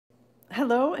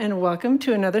Hello and welcome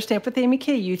to another Stamp with Amy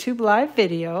K YouTube live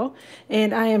video.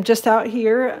 And I am just out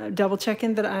here double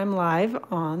checking that I'm live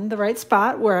on the right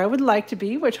spot where I would like to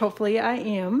be, which hopefully I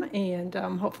am. And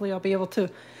hopefully I'll be able to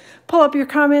pull up your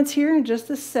comments here in just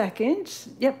a second.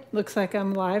 Yep, looks like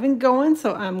I'm live and going,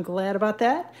 so I'm glad about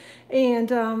that.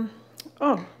 And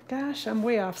oh gosh, I'm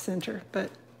way off center, but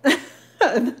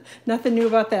nothing new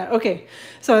about that. Okay,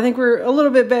 so I think we're a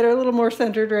little bit better, a little more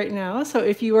centered right now. So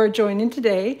if you are joining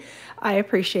today, I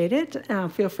appreciate it.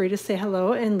 Feel free to say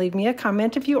hello and leave me a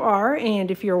comment if you are.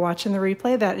 And if you're watching the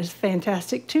replay, that is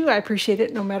fantastic too. I appreciate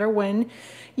it no matter when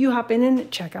you hop in and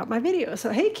check out my video.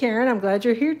 So hey, Karen, I'm glad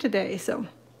you're here today. So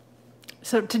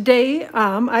today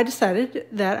I decided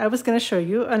that I was going to show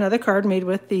you another card made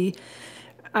with the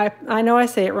I know I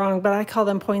say it wrong, but I call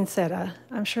them poinsettia.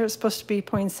 I'm sure it's supposed to be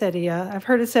poinsettia. I've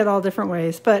heard it said all different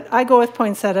ways, but I go with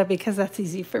poinsettia because that's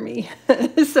easy for me.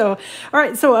 So, all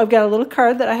right, so I've got a little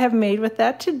card that I have made with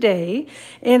that today,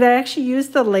 and I actually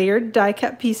used the layered die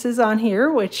cut pieces on here,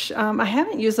 which I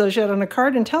haven't used those yet on a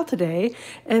card until today,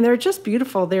 and they're just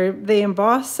beautiful. They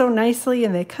emboss so nicely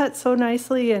and they cut so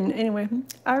nicely, and anyway,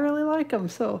 I really like them.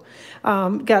 So,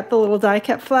 got the little die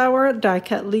cut flower, die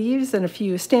cut leaves, and a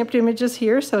few stamped images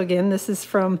here. So again, this is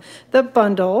from the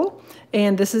bundle,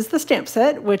 and this is the stamp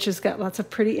set, which has got lots of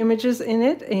pretty images in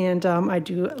it, and I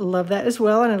do love that as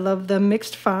well, and I love the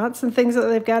mixed fonts and things that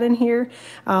they've got in here.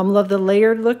 Love the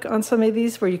layered look on some of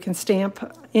these where you can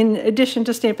stamp, in addition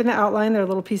to stamping the outline, there are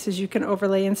little pieces you can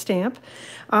overlay and stamp.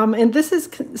 And this is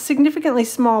significantly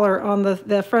smaller on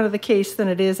the front of the case than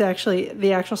it is actually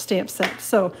the actual stamp set.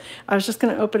 So I was just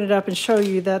going to open it up and show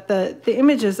you that the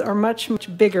images are much,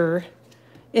 much bigger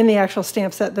in the actual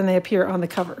stamp set than they appear on the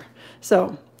cover.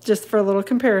 So just for a little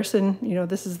comparison, you know,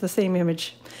 this is the same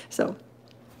image. So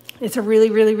it's a really,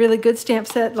 really, really good stamp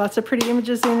set. Lots of pretty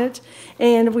images in it.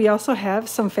 And we also have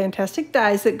some fantastic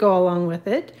dies that go along with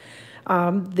it.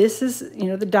 This is, you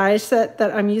know, the die set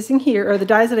that I'm using here, or the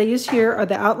dies that I use here are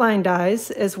the outline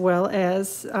dies, as well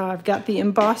as I've got the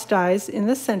embossed dies in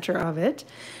the center of it.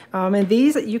 And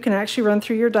these you can actually run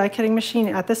through your die cutting machine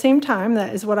at the same time.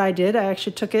 That is what I did. I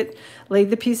actually took it, laid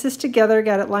the pieces together,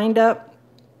 got it lined up,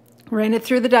 ran it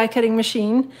through the die cutting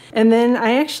machine, and then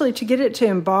I actually, to get it to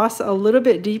emboss a little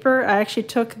bit deeper, I actually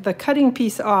took the cutting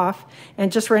piece off and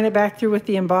just ran it back through with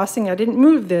the embossing. I didn't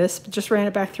move this, but just ran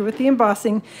it back through with the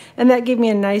embossing, and that gave me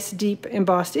a nice deep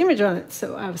embossed image on it.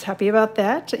 So I was happy about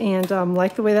that, and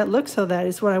liked the way that looked, so that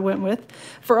is what I went with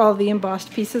for all the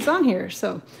embossed pieces on here.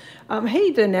 So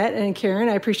hey, Danette and Karen,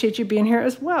 I appreciate you being here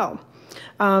as well.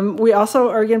 We also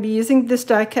are going to be using this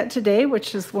die cut today,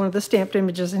 which is one of the stamped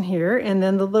images in here. And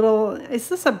then the little, is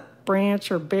this a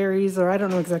branch or berries, or I don't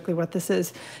know exactly what this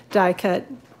is, die cut.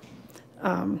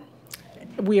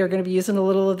 We are going to be using a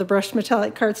little of the brushed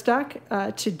metallic cardstock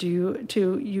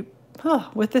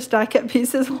with this die cut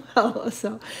piece as well.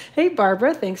 So, hey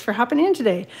Barbara, thanks for hopping in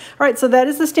today. All right, so that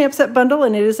is the stamp set bundle,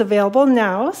 and it is available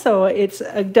now. So it's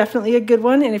definitely a good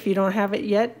one, and if you don't have it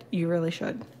yet, you really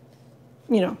should.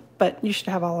 You know, but you should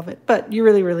have all of it, but you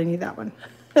really, really need that one.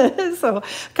 So a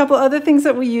couple other things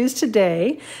that we use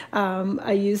today.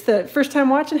 I used the first time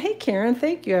watching. Hey, Karen,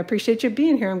 thank you. I appreciate you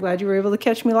being here. I'm glad you were able to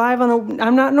catch me live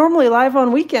I'm not normally live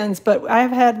on weekends, but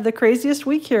I've had the craziest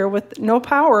week here with no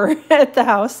power at the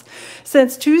house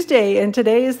since Tuesday. And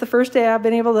today is the first day I've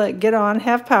been able to get on,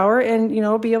 have power, and, you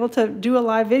know, be able to do a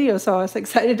live video. So I was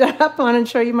excited to hop on and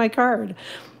show you my card.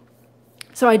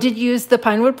 So I did use the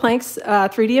Pinewood Planks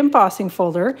 3D embossing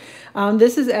folder.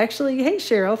 This is actually, hey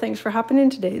Cheryl, thanks for hopping in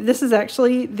today. This is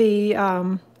actually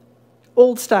the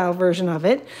old style version of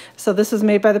it. So this was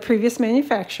made by the previous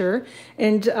manufacturer.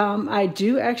 And I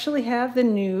do actually have the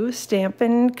new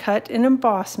Stampin' Cut and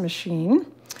Emboss machine.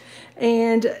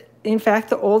 And in fact,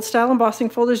 the old style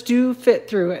embossing folders do fit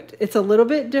through it. It's a little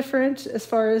bit different as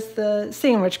far as the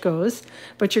sandwich goes,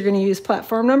 but you're going to use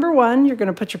platform number 1. You're going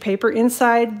to put your paper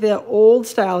inside the old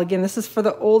style. Again, this is for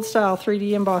the old style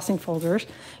 3D embossing folders.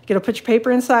 You're going to put your paper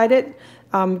inside it.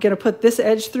 I'm going to put this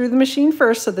edge through the machine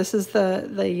first. So this is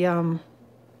the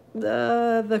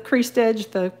creased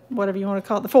edge, the whatever you want to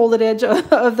call it, the folded edge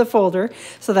of the folder.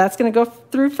 So that's going to go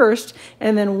through first,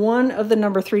 and then one of the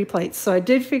number 3 plates. So I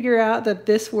did figure out that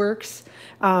this works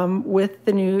with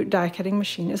the new die cutting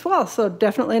machine as well. So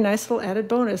definitely a nice little added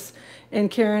bonus. And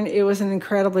Karen, it was an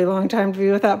incredibly long time to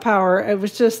be without power. It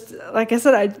was just, like I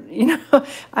said,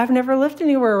 I've never lived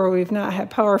anywhere where we've not had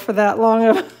power for that long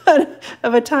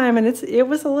of a time, and it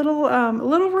was a little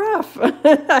rough.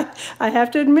 I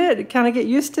have to admit, kind of get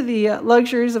used to the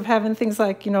luxuries of having things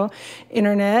like,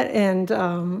 internet and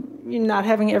not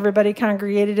having everybody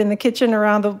congregated in the kitchen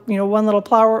around the, one little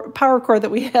power cord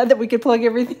that we had that we could plug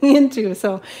everything into.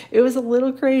 So it was a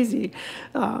little crazy.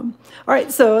 All right,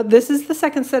 so this is the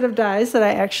second set of dies that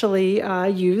I actually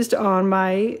used on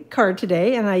my card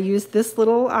today, and I used this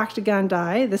little octagon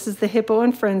die. This is the Hippo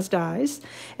and Friends dies,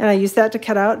 and I used that to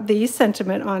cut out the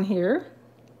sentiment on here.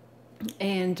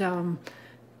 And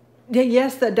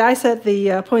yes, the die set,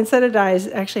 the poinsettia dies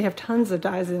actually have tons of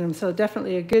dies in them, so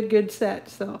definitely a good set.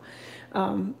 So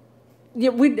yeah,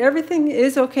 everything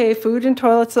is okay. Food and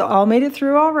toilets all made it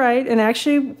through all right. And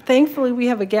actually, thankfully, we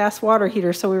have a gas water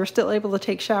heater, so we were still able to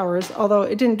take showers, although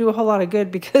it didn't do a whole lot of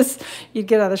good because you'd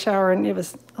get out of the shower and it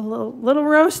was a little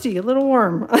roasty, a little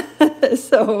warm.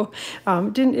 So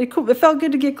it felt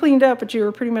good to get cleaned up, but you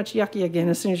were pretty much yucky again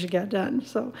as soon as you got done.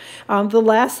 So the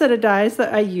last set of dies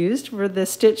that I used were the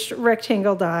stitched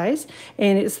rectangle dies,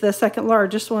 and it's the second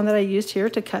largest one that I used here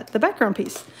to cut the background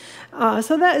piece.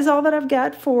 So that is all that I've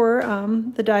got for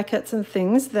the die cuts and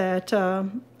things that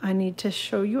I need to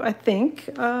show you. I think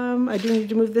I do need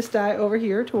to move this die over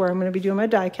here to where I'm going to be doing my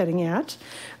die cutting at.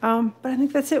 But I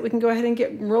think that's it. We can go ahead and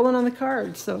get rolling on the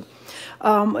cards. So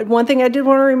one thing I did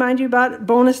want to remind you about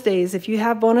bonus days. If you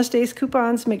have bonus days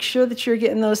coupons, make sure that you're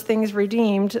getting those things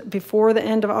redeemed before the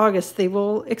end of August. They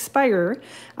will expire,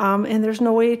 and there's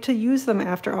no way to use them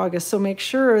after August. So make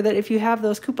sure that if you have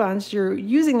those coupons, you're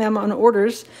using them on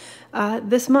orders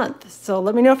this month. So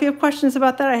let me know if you have questions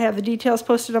about that. I have the details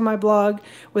posted on my blog.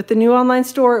 With the new online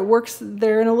store, it works.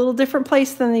 They're in a little different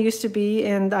place than they used to be,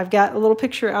 and I've got a little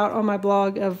picture out on my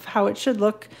blog of how it should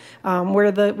look,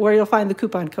 where you'll find the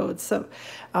coupon codes. So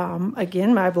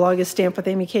again, my blog is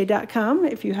stampwithamyk.com.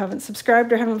 If you haven't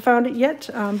subscribed or haven't found it yet,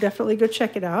 definitely go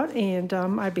check it out, and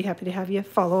I'd be happy to have you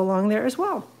follow along there as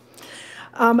well.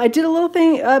 I did a little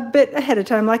thing a bit ahead of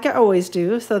time, like I always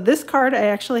do. So this card I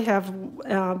actually have,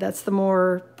 that's the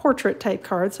more portrait type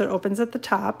card, so it opens at the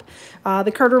top.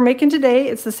 The card we're making today,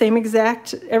 it's the same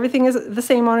exact, everything is the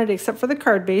same on it except for the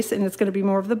card base, and it's going to be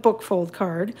more of the book fold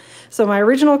card. So my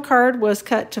original card was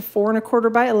cut to 4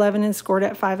 1/4 by 11 and scored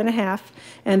at 5 1/2,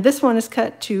 and this one is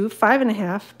cut to 5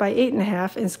 1/2 by 8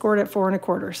 1/2 and scored at 4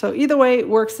 1/4. So either way it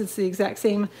works, it's the exact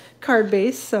same card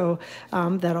base, so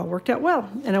that all worked out well.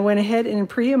 And I went ahead and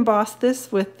pre-embossed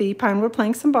this with the Pinewood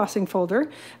Planks embossing folder.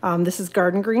 This is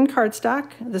garden green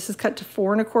cardstock. This is cut to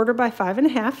 4 1/4 by 5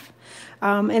 1/2.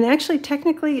 And actually,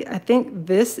 technically, I think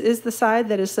this is the side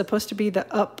that is supposed to be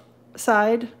the up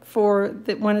side for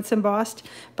when it's embossed,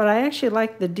 but I actually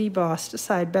like the debossed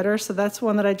side better, so that's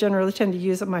one that I generally tend to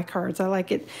use on my cards. I like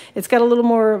it. It's got a little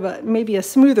more of maybe a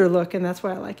smoother look, and that's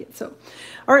why I like it. So,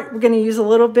 all right, we're going to use a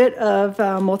little bit of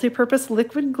multi-purpose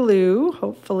liquid glue,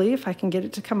 hopefully, if I can get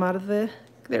it to come out of the,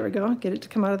 there we go, get it to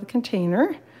come out of the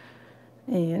container.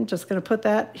 And just going to put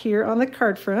that here on the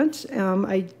card front.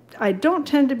 I don't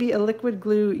tend to be a liquid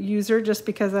glue user just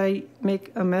because I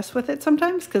make a mess with it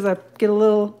sometimes, because I get a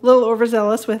little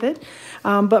overzealous with it.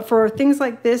 But for things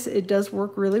like this, it does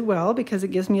work really well because it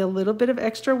gives me a little bit of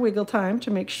extra wiggle time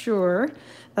to make sure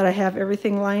that I have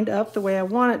everything lined up the way I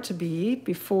want it to be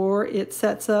before it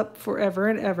sets up forever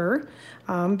and ever.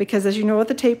 Because as you know with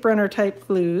the tape runner type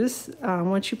glues,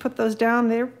 once you put those down,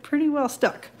 they're pretty well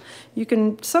stuck. You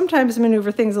can sometimes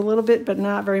maneuver things a little bit, but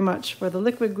not very much, where the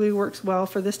liquid glue works well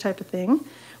for this type of thing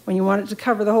when you want it to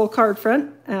cover the whole card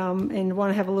front and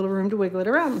want to have a little room to wiggle it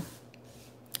around.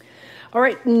 All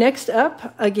right, next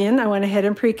up, again, I went ahead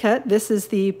and pre-cut. This is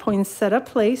the Poinsettia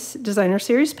Place Designer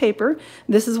Series paper.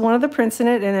 This is one of the prints in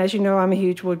it, and as you know, I'm a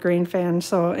huge wood grain fan,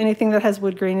 so anything that has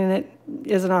wood grain in it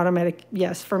is an automatic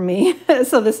yes from me.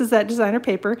 So this is that designer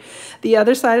paper. The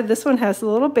other side of this one has the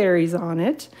little berries on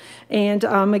it, and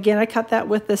again, I cut that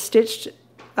with the stitched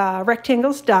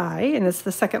rectangles die, and it's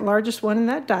the second largest one in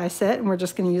that die set, and we're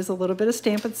just going to use a little bit of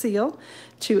Stampin' Seal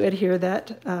to adhere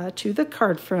that to the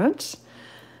card front.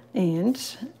 And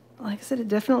like I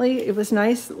said, it was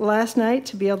nice last night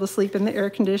to be able to sleep in the air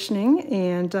conditioning,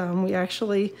 and I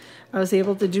was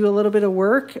able to do a little bit of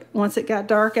work once it got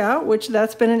dark out, which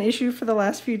that's been an issue for the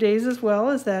last few days as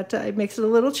well, is that it makes it a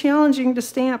little challenging to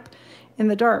stamp in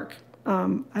the dark.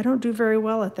 I don't do very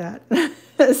well at that.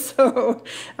 So,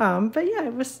 but yeah,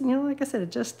 it was, like I said,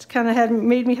 it just kind of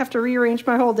made me have to rearrange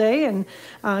my whole day and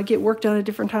get work done at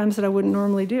different times that I wouldn't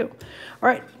normally do. All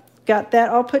right. Got that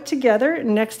all put together.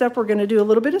 Next up, we're going to do a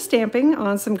little bit of stamping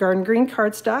on some garden green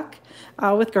cardstock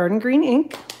with garden green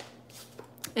ink.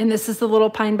 And this is the little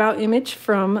pine bough image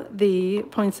from the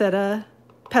Poinsettia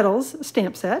Petals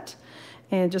stamp set.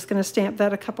 And just going to stamp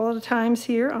that a couple of times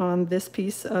here on this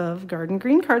piece of garden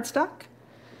green cardstock.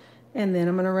 And then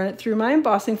I'm going to run it through my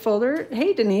embossing folder.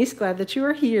 Hey Denise, glad that you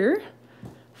are here.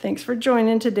 Thanks for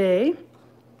joining today.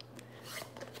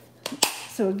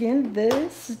 So again,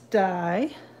 this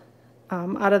die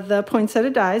out of the poinsettia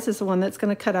dies is the one that's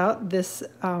going to cut out this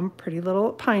pretty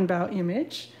little pine bough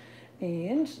image.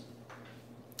 And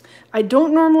I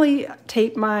don't normally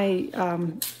tape my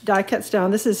die cuts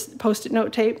down. This is Post-it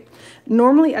note tape.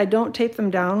 Normally I don't tape them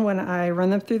down when I run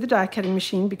them through the die cutting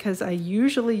machine because I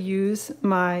usually use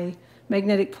my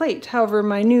magnetic plate. However,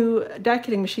 my new die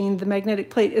cutting machine, the magnetic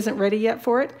plate isn't ready yet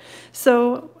for it.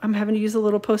 So I'm having to use a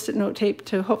little Post-it note tape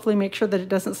to hopefully make sure that it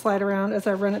doesn't slide around as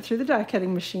I run it through the die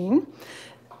cutting machine.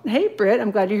 Hey Britt,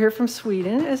 I'm glad you're here from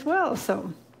Sweden as well.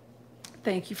 So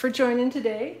thank you for joining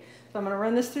today. So I'm going to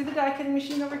run this through the die cutting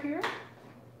machine over here.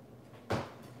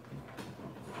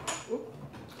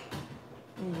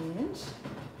 And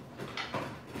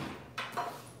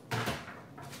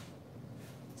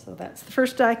so that's the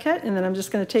first die cut, and then I'm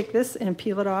just going to take this and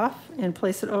peel it off and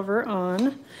place it over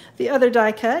on the other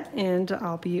die cut, and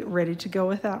I'll be ready to go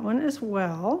with that one as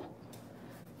well.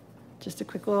 Just a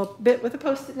quick little bit with a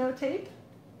Post-it note tape.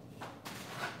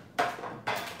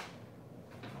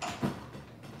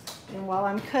 And while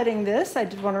I'm cutting this, I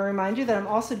did want to remind you that I'm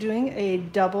also doing a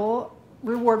double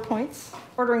reward points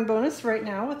ordering bonus right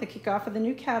now with the kickoff of the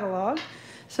new catalog.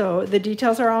 So the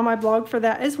details are on my blog for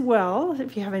that as well.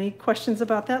 If you have any questions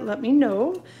about that, let me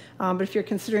know. But if you're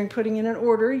considering putting in an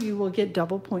order, you will get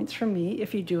double points from me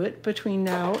if you do it between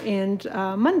now and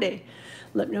Monday.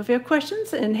 Let me know if you have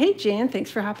questions. And hey, Jan,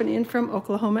 thanks for hopping in from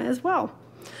Oklahoma as well.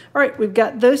 All right, we've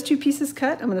got those two pieces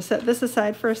cut. I'm going to set this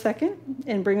aside for a second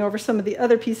and bring over some of the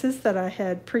other pieces that I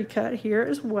had pre-cut here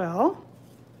as well.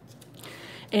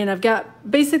 And I've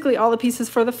got basically all the pieces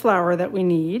for the flower that we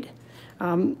need.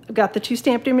 I've got the two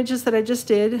stamped images that I just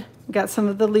did. I've got some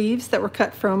of the leaves that were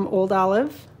cut from Old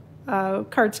Olive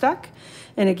cardstock.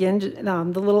 And again,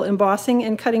 the little embossing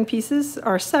and cutting pieces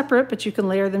are separate, but you can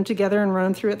layer them together and run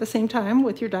them through at the same time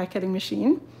with your die cutting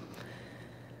machine.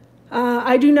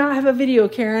 I do not have a video,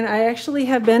 Karen. I actually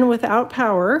have been without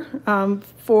power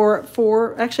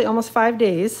for actually almost 5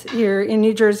 days here in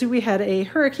New Jersey. We had a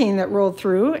hurricane that rolled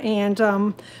through,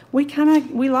 and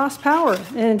we lost power.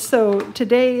 And so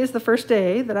today is the first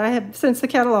day that I have, since the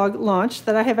catalog launched,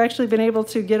 that I have actually been able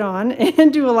to get on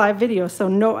and do a live video. So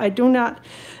no, I do not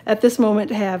at this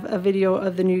moment have a video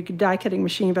of the new die cutting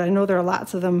machine, but I know there are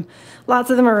lots of them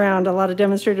around. A lot of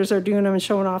demonstrators are doing them and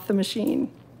showing off the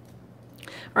machine.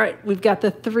 All right, we've got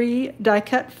the 3 die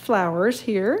cut flowers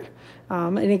here.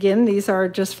 And again, these are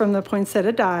just from the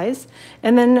poinsettia dies.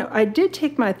 And then I did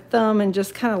take my thumb and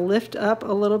just kind of lift up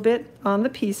a little bit on the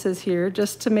pieces here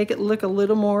just to make it look a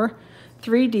little more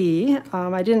 3D.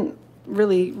 I didn't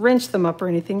really wrench them up or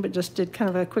anything, but just did kind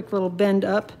of a quick little bend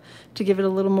up to give it a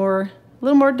little more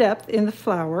depth in the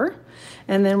flower.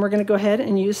 And then we're going to go ahead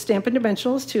and use Stampin'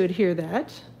 Dimensionals to adhere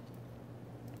that.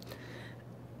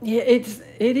 Yeah,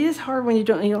 it is hard when you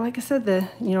don't, like I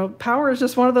said, power is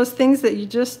just one of those things that you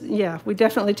just, we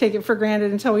definitely take it for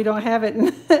granted until we don't have it.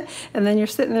 And then you're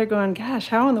sitting there going, gosh,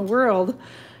 how in the world,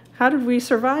 how did we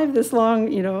survive this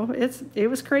long? It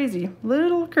was crazy,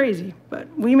 little crazy, but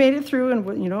we made it through,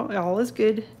 and all is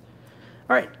good.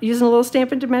 All right, using a little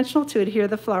Stampin' Dimensional to adhere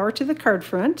the flower to the card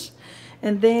front.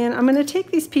 And then I'm going to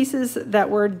take these pieces that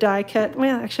were die cut.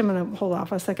 Well, actually, I'm going to hold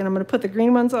off a second. I'm going to put the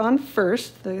green ones on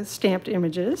first, the stamped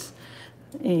images.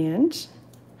 And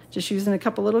just using a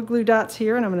couple little glue dots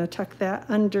here, and I'm going to tuck that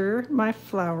under my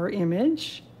flower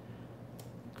image.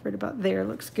 Right about there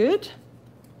looks good.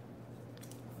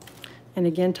 And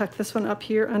again, tuck this one up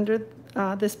here under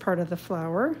this part of the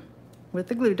flower with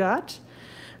the glue dot.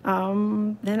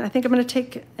 Then I think I'm going to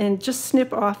take and just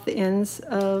snip off the ends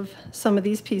of some of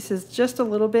these pieces just a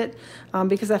little bit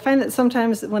because I find that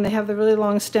sometimes when they have the really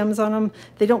long stems on them,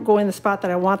 they don't go in the spot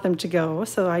that I want them to go.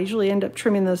 So I usually end up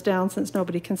trimming those down since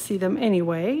nobody can see them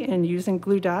anyway, and using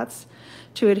glue dots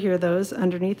to adhere those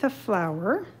underneath the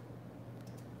flower.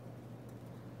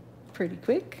 Pretty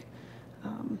quick.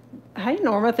 Hi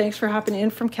Norma, thanks for hopping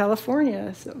in from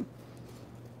California. So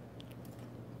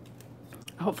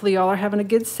hopefully y'all are having a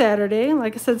good Saturday.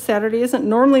 Like I said, Saturday isn't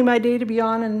normally my day to be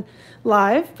on and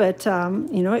live, but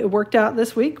it worked out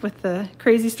this week with the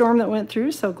crazy storm that went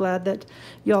through. So glad that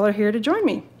y'all are here to join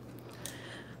me.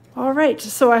 All right,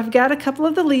 so I've got a couple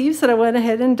of the leaves that I went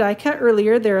ahead and die cut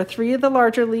earlier. There are 3 of the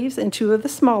larger leaves and 2 of the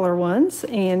smaller ones.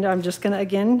 And I'm just gonna,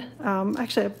 again,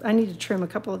 actually I need to trim a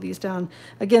couple of these down.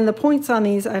 Again, the points on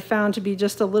these I found to be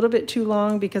just a little bit too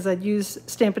long because I'd use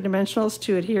Stampin' Dimensionals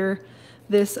to adhere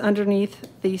this underneath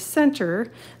the center.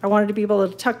 I wanted to be able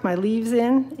to tuck my leaves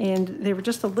in, and they were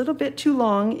just a little bit too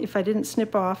long if I didn't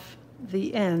snip off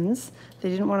the ends. They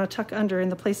didn't want to tuck under in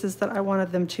the places that I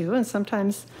wanted them to, and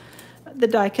sometimes the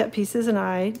die cut pieces and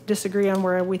I disagree on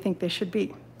where we think they should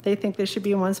be. They think they should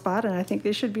be in one spot and I think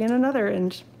they should be in another,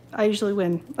 and I usually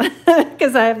win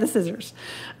because I have the scissors.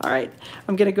 All right,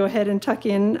 I'm gonna go ahead and tuck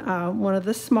in one of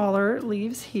the smaller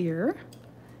leaves here.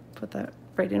 Put that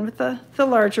right in with the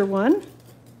larger one.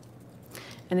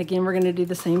 And again, we're gonna do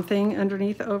the same thing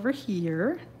underneath over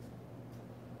here.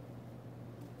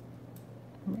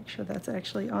 Make sure that's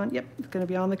actually on. Yep, it's going to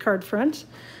be on the card front.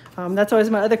 That's always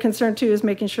my other concern too, is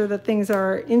making sure that things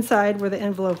are inside where the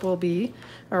envelope will be,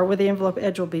 or where the envelope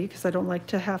edge will be, because I don't like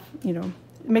to have, you know,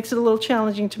 it makes it a little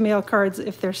challenging to mail cards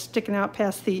if they're sticking out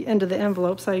past the end of the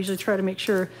envelope. So I usually try to make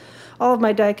sure all of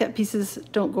my die cut pieces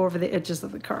don't go over the edges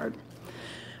of the card.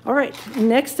 All right,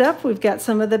 next up, we've got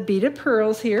some of the beaded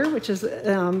pearls here, which is,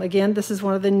 again, this is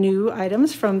one of the new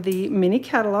items from the mini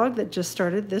catalog that just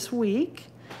started this week.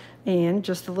 And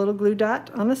just a little glue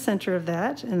dot on the center of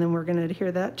that, and then we're going to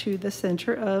adhere that to the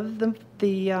center of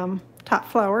the top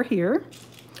flower here.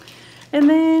 And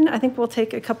then I think we'll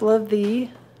take a couple of the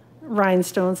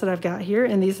rhinestones that I've got here,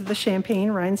 and these are the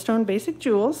Champagne Rhinestone Basic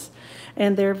Jewels,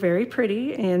 and they're very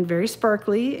pretty and very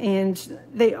sparkly, and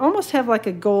they almost have like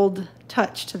a gold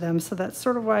touch to them, so that's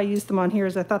sort of why I used them on here.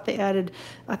 Is I thought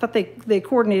they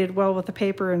coordinated well with the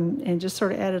paper and just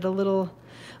sort of added a little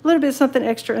bit of something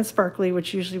extra and sparkly,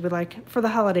 which usually we like for the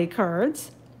holiday cards.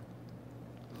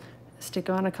 Stick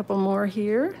on a couple more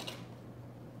here.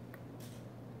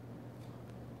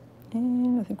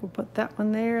 And I think we'll put that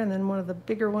one there, and then one of the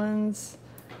bigger ones,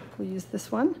 we'll use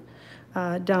this one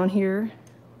down here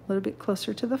a little bit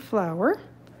closer to the flower.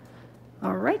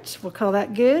 All right, we'll call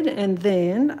that good. And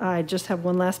then I just have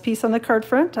one last piece on the card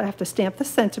front. I have to stamp the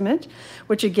sentiment,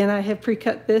 which again, I have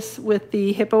pre-cut this with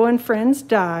the Hippo and Friends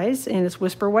dies, and it's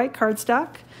Whisper White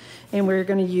cardstock. And we're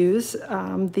gonna use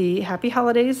the Happy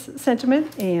Holidays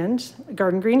sentiment and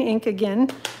Garden Green ink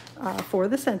again for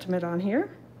the sentiment on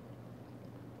here.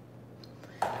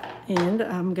 And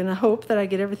I'm gonna hope that I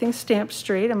get everything stamped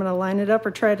straight. I'm gonna line it up,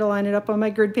 or try to line it up on my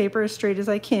grid paper as straight as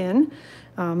I can.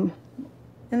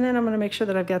 And then I'm going to make sure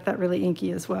that I've got that really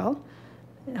inky as well.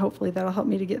 And hopefully that'll help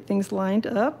me to get things lined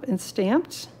up and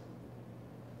stamped.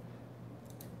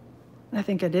 I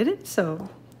think I did it, so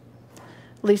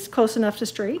at least close enough to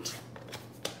straight.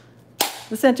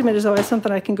 The sentiment is always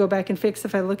something I can go back and fix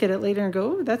if I look at it later and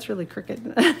go, oh, that's really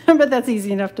crooked. But that's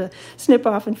easy enough to snip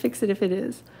off and fix it if it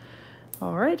is.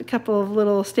 All right, a couple of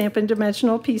little Stampin'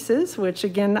 dimensional pieces, which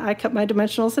again, I cut my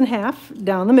dimensionals in half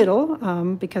down the middle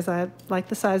because I like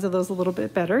the size of those a little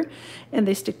bit better. And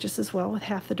they stick just as well with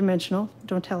half the dimensional.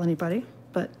 Don't tell anybody,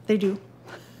 but they do.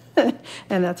 And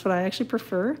that's what I actually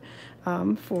prefer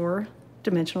for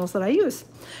dimensionals that I use.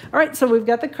 All right, so we've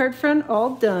got the card front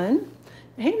all done.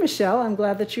 Hey, Michelle, I'm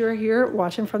glad that you are here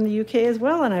watching from the UK as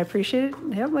well, and I appreciate it.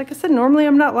 Yeah, like I said, normally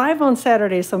I'm not live on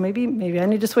Saturday, so maybe I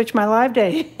need to switch my live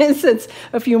day since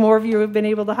a few more of you have been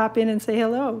able to hop in and say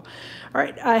hello. All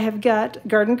right, I have got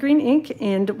Garden Green ink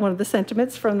and one of the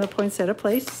sentiments from the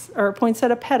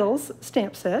Poinsettia Petals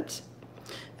stamp set.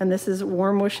 And this is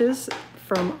Warm Wishes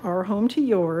from Our Home to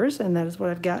Yours, and that is what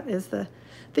I've got as the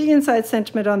inside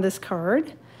sentiment on this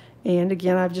card. And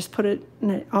again, I've just put it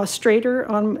as straight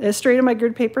on my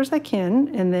grid paper as I can,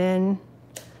 and then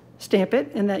stamp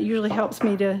it. And that usually helps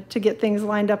me to get things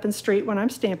lined up and straight when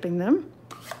I'm stamping them.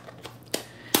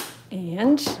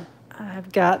 And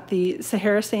I've got the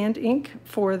Sahara Sand ink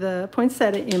for the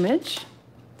poinsettia image.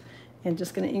 And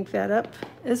just going to ink that up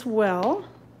as well.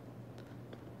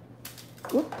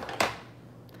 Oop.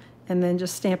 And then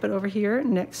just stamp it over here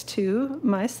next to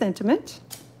my sentiment.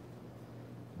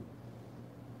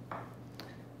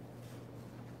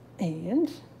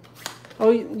 And,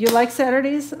 oh, you like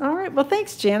Saturdays? All right, well,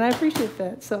 thanks, Jan. I appreciate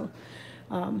that. So,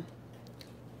 a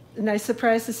nice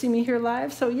surprise to see me here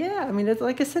live. So, yeah, I mean, it's,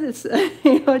 like I said, it's,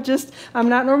 I'm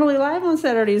not normally live on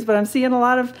Saturdays, but I'm seeing a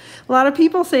lot of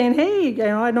people saying, hey,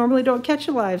 I normally don't catch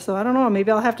you live. So, I don't know,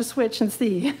 maybe I'll have to switch and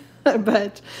see.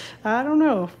 But I don't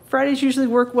know. Fridays usually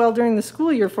work well during the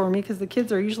school year for me because the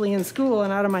kids are usually in school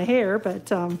and out of my hair.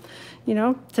 But, you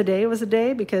know, today was a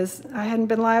day because I hadn't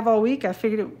been live all week. I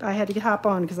figured I had to hop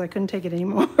on because I couldn't take it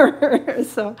anymore.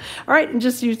 So, all right, and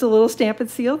just used a little Stampin'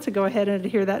 Seal to go ahead and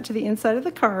adhere that to the inside of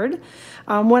the card.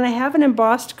 When I have an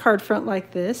embossed card front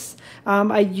like this,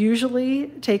 I usually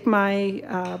take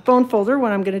my bone folder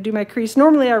when I'm going to do my crease.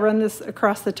 Normally I run this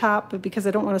across the top, but because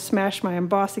I don't want to smash my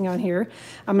embossing on here,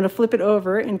 I'm going to flip it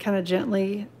over and kind of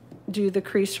gently do the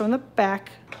crease from the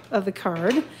back of the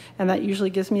card, and that usually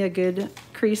gives me a good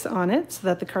crease on it so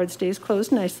that the card stays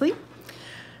closed nicely.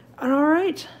 All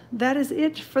right, that is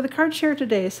it for the card share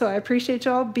today. So I appreciate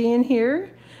y'all being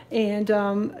here. And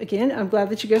again, I'm glad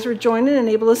that you guys were joining and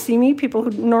able to see me, people who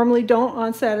normally don't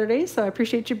on Saturdays. So I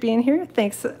appreciate you being here.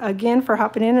 Thanks again for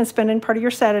hopping in and spending part of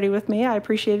your Saturday with me. I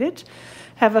appreciate it.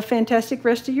 Have a fantastic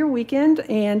rest of your weekend,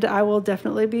 and I will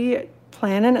definitely be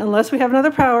planning, unless we have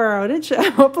another power outage, I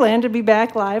will plan to be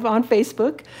back live on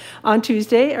Facebook on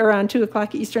Tuesday around 2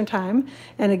 o'clock Eastern Time.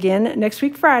 And again, next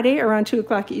week, Friday, around 2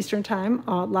 o'clock Eastern Time,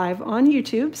 live on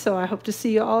YouTube. So I hope to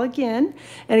see you all again.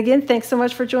 And again, thanks so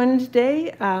much for joining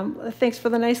today. Thanks for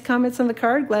the nice comments on the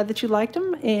card. Glad that you liked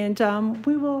them. And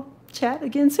we will chat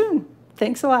again soon.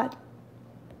 Thanks a lot.